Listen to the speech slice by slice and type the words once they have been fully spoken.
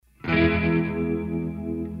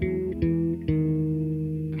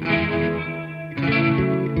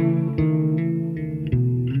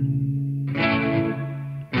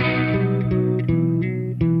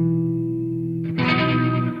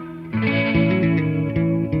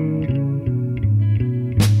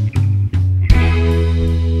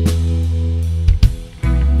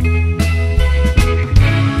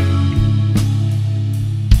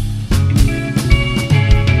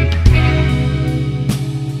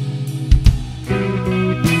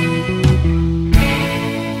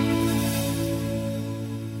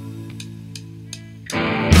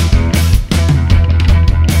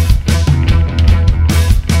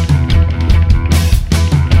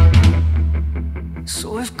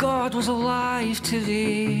So if God was alive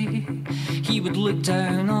today, he would look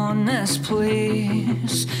down on this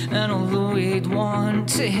place, and although he'd want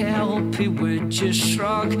to help, he would just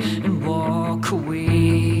shrug and walk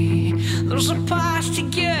away. There's a path to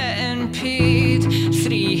getting paid,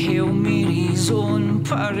 3 Hail Marys on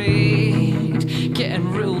parade,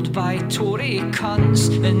 getting ruled by Tory cunts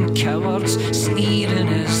and cowards sneering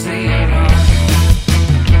as they run.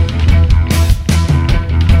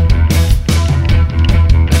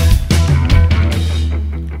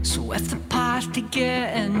 To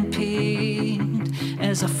getting paid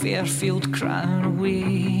is a Fairfield crown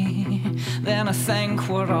away, then I think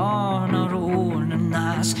we're on our own, and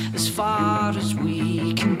that's as far as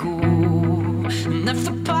we can go. And if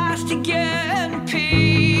the path to getting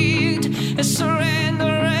paid is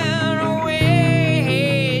surrendering a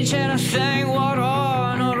wage, and I think we're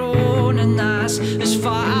on our own, and that's as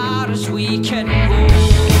far as we can go.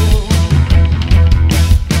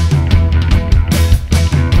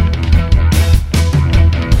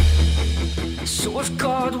 If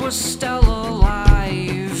God was still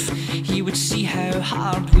alive, he would see how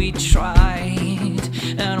hard we tried,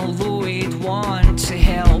 and although he'd want to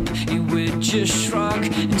help, he would just shrug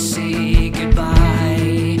and say goodbye.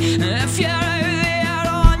 If you're out there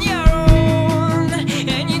on your own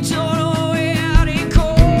and you don't know where to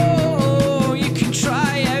go, you can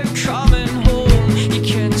try out coming home. You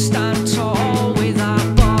can stand tall with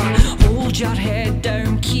that bar, hold your head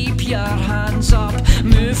down, keep your hands up,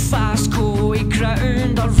 move fast, go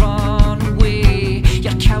ground or run away.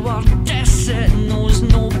 Your cowardice, it knows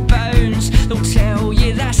no bounds. They'll tell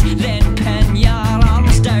you this, then pin your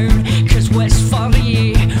arms down, 'cause what's for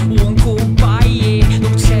you won't go by you.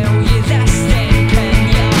 They'll tell you this, then pin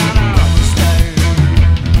your arms down.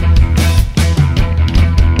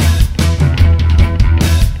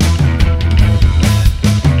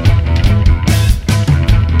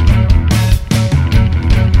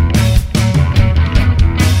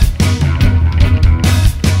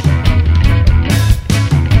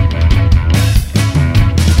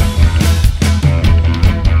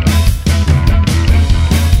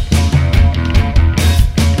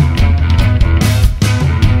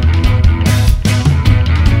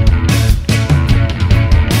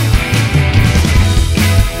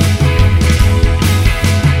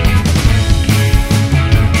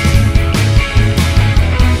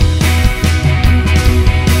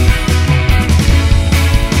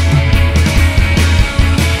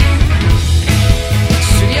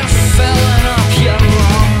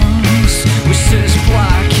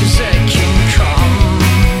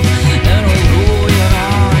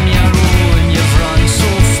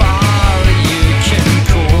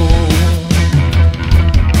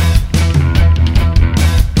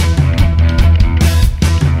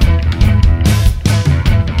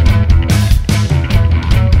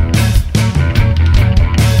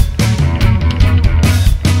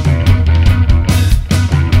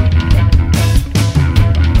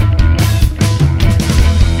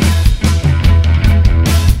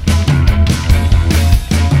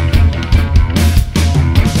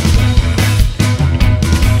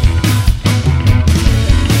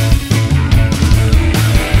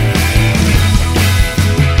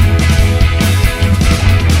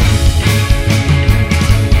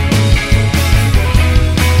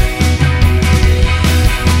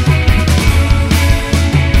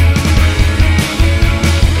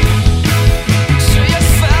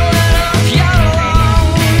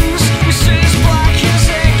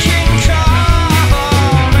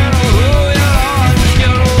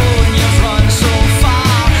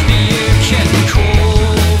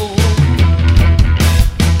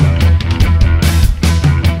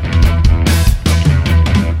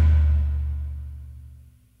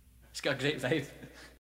 It's got a great vibe.